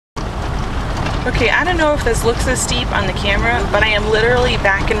Okay, I don't know if this looks as steep on the camera, but I am literally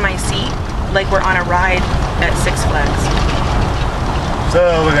back in my seat like we're on a ride at Six Flags. So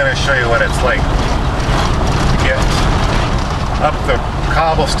we're going to show you what it's like to get up the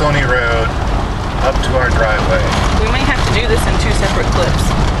cobblestone-y road up to our driveway. We might have to do this in 2 separate clips.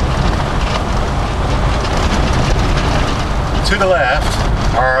 To the left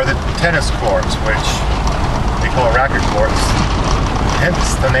are the tennis courts, which they call racket courts,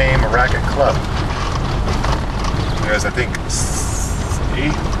 hence the name Racket Club. There's, I think, 8,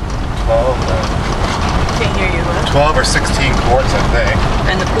 12, Can't hear you, Luke. 12 or 16 courts, I think.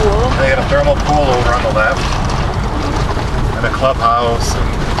 And the pool. They got a thermal pool over on the left, and a clubhouse, and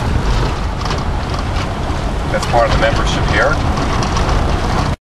that's part of the membership here.